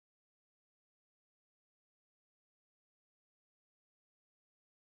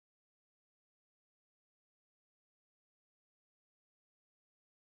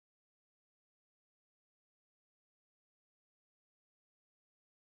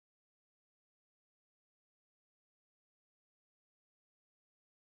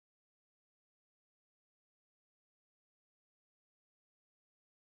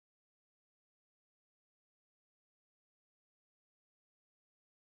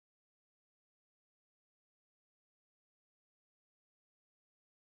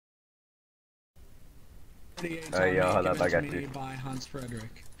Alright, yo, hold up, I got given to you. me by Hans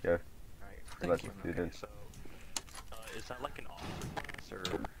Frederick. Yeah. Thank you. Okay, So, is that like an offer class or?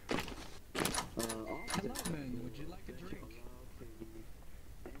 Hello, man. Would you like a drink?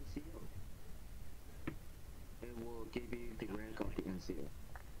 NCO. It will give you the rank of the NCO.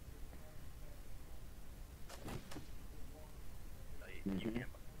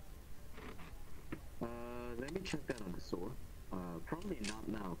 Let me check that on the store. Probably not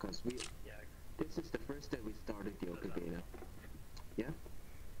now, cause this is the first day we started the open beta. Yeah.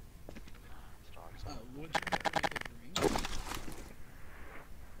 Would you like a drink?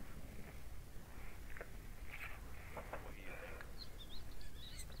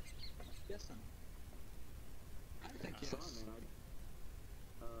 Yes, son. I think yes.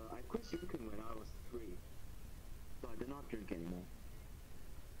 I quit drinking when I was 3, so I do not drink anymore.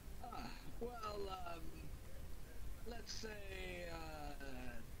 Well, let's say,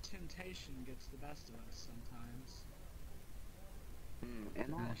 temptation gets the best of us sometimes.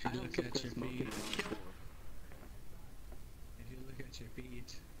 And If you look at your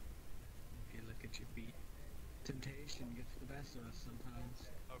feet, temptation gets the best of us sometimes.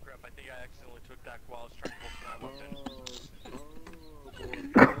 Oh crap! I think I accidentally took that while I was trying to pull my weapon.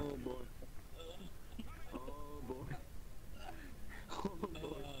 Oh boy.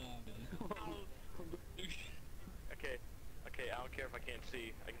 Okay, I don't care if I can't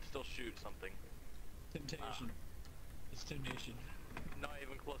see. I can still shoot something. Temptation. It's temptation. Not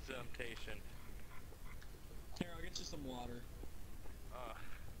even close to temptation. Here, I'll get you some water.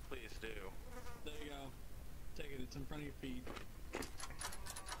 Please do. There you go. Take it, it's in front of your feet. There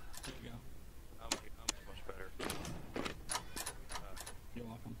you go. I'm much better. You're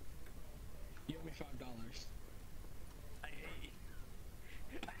welcome. You owe me $5. I hate you.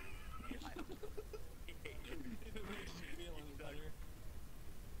 If it makes you feel any better.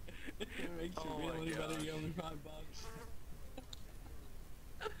 If it makes you feel any better, you owe me $5.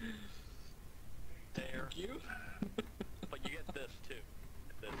 There. Thank you. But you get this too.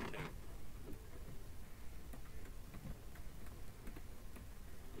 This too.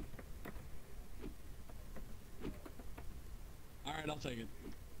 Alright, I'll take it.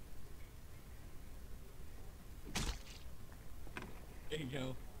 There you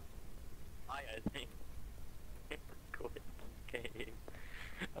go. I think. Quit game.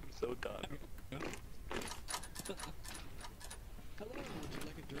 I'm so done. Hello, would you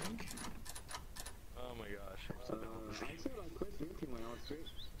like a drink? Oh my gosh. I'm so done. I said I quit drinking when I was 3.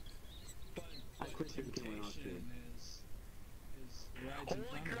 But I quit drinking when I was 3. temptation is right in Holy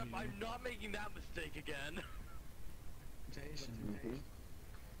front crap, of you. I'm not making that mistake again. Temptation.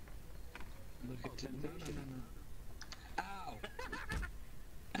 Look at temptation. No. Ow!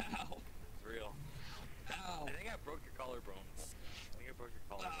 Ow! It's real. Ow! I think I broke your collarbone.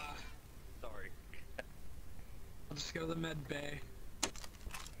 Sorry. I'll just go to the med bay.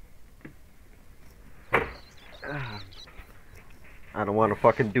 I don't want to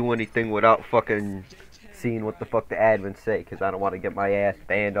fucking do anything without fucking seeing what the fuck the admins say, because I don't want to get my ass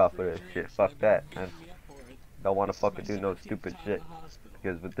banned off of this shit. Fuck that, man. Don't want to fucking do no stupid shit.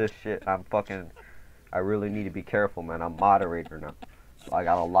 Because with this shit, I really need to be careful, man. I'm moderator now. So I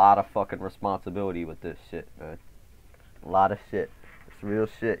got a lot of fucking responsibility with this shit, man. A lot of shit. It's real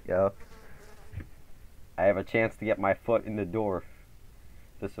shit, yo. I have a chance to get my foot in the door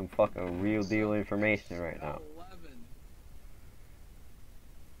to some fucking real deal information right now.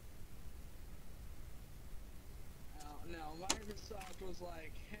 Now, Microsoft was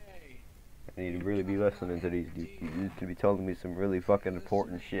like, hey, I need to really be listening to these dudes. You used to be telling me some really fucking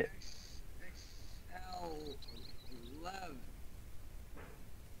important shit. XL11.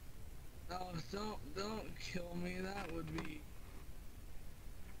 Oh, don't kill me. That would be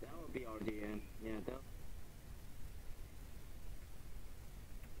RDN. Yeah, that.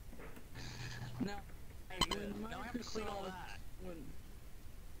 Now,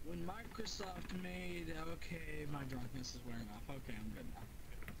 when Microsoft made, okay, my drunkenness is wearing off. Okay, I'm good now.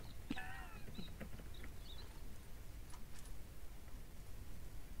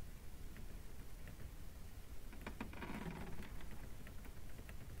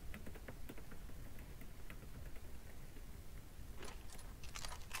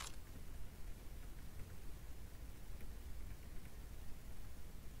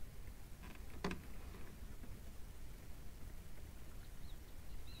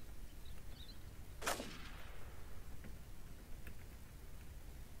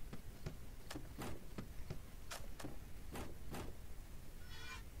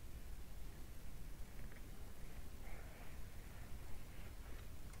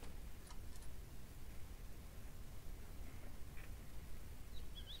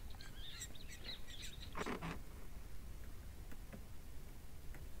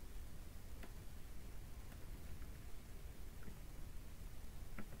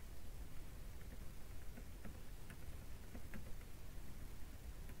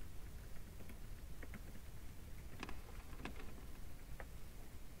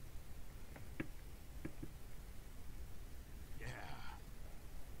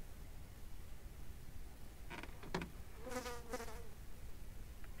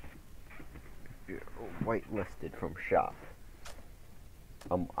 whitelisted from shop.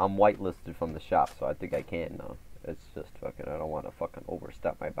 I'm whitelisted from the shop, so I think I can now. It's just fucking, I don't want to fucking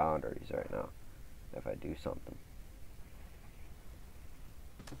overstep my boundaries right now if I do something.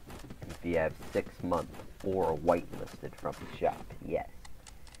 If you have 6 months or whitelisted from the shop, yes.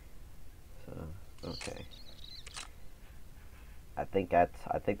 So, okay. I think that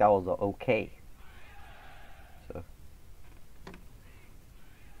was a okay. So.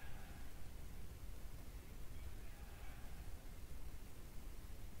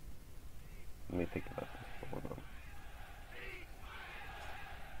 Let me think about this. Hold on.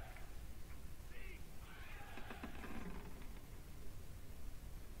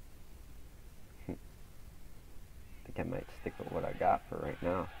 I think I might stick with what I got for right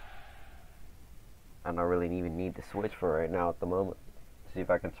now. I don't really even need to switch for right now at the moment. See if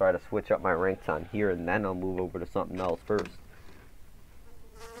I can try to switch up my ranks on here, and then I'll move over to something else first.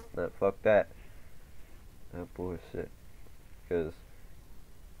 But fuck that. That bullshit. Because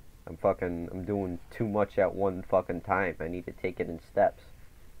I'm doing too much at one fucking time. I need to take it in steps.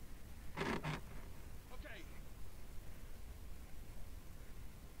 Okay.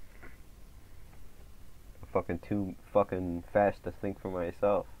 I'm fucking too fucking fast to think for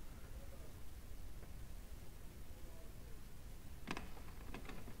myself.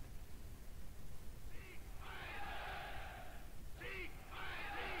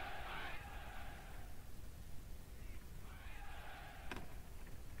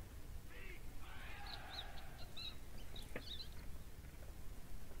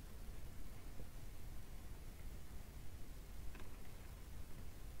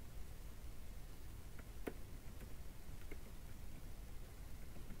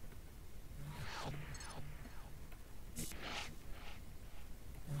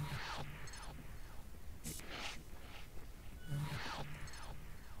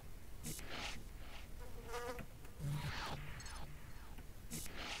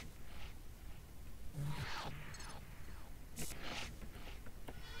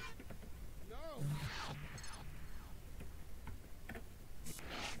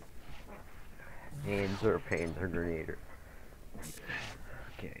 Panzer Grenadier.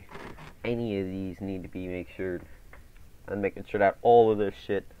 Okay. Any of these need to be I'm making sure that all of this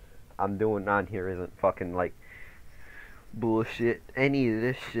shit I'm doing on here isn't fucking like bullshit. Any of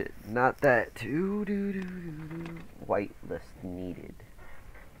this shit, not that. Whitelist needed.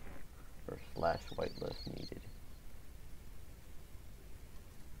 Or slash whitelist needed.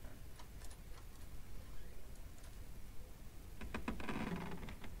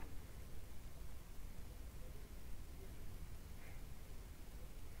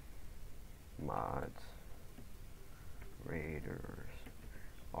 Mods Raiders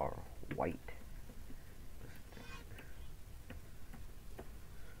are white.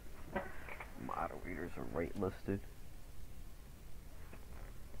 Moderators are white listed.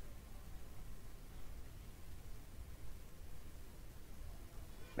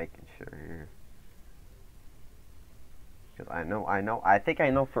 Making sure here. Because I think I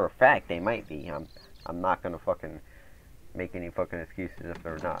know for a fact they might be. I'm not gonna fucking make any fucking excuses if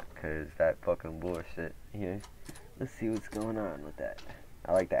they're not, cause that fucking bullshit here. Let's see what's going on with that.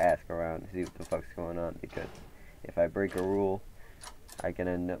 I like to ask around to see what the fuck's going on, because if I break a rule, I can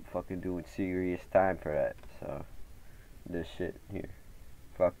end up fucking doing serious time for that. So this shit here,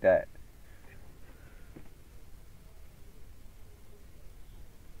 fuck that.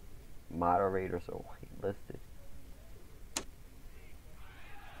 Moderators are whitelisted.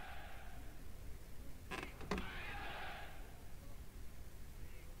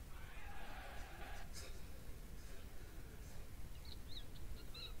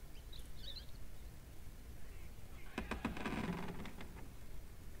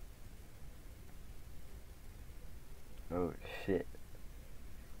 Oh shit.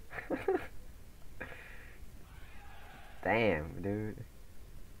 Damn, dude.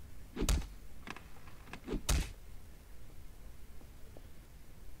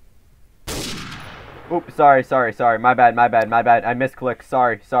 Oops, sorry. My bad. I misclicked.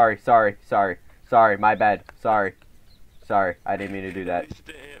 Sorry. My bad. Sorry. I didn't mean to do that.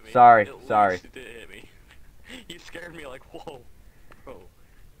 Sorry. You scared me like, whoa, bro.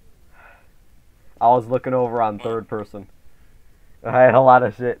 I was looking over on third person. I had a lot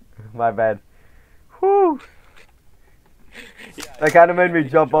of shit. My bad. Whew. Yeah, That kind of made me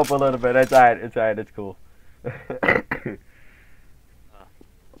jump up a little bit. It's alright. It's cool. Yeah.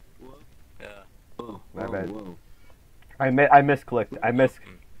 My bad. Whoa. I misclicked. I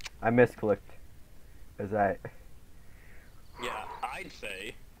misclicked. Is that? Yeah, I'd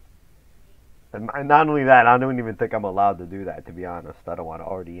say. And not only that, I don't even think I'm allowed to do that. To be honest, I don't want to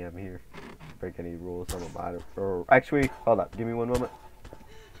RDM here. break any rules. I'm a moderator. Or actually, hold up. Give me one moment.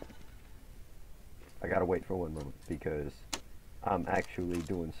 I gotta wait for one moment because I'm actually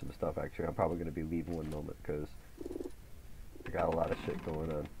doing some stuff. Actually, I'm probably gonna be leaving one moment because I got a lot of shit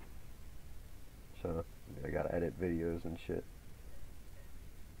going on. So I gotta edit videos and shit.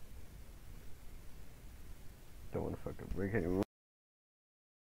 Don't wanna fucking break any rules.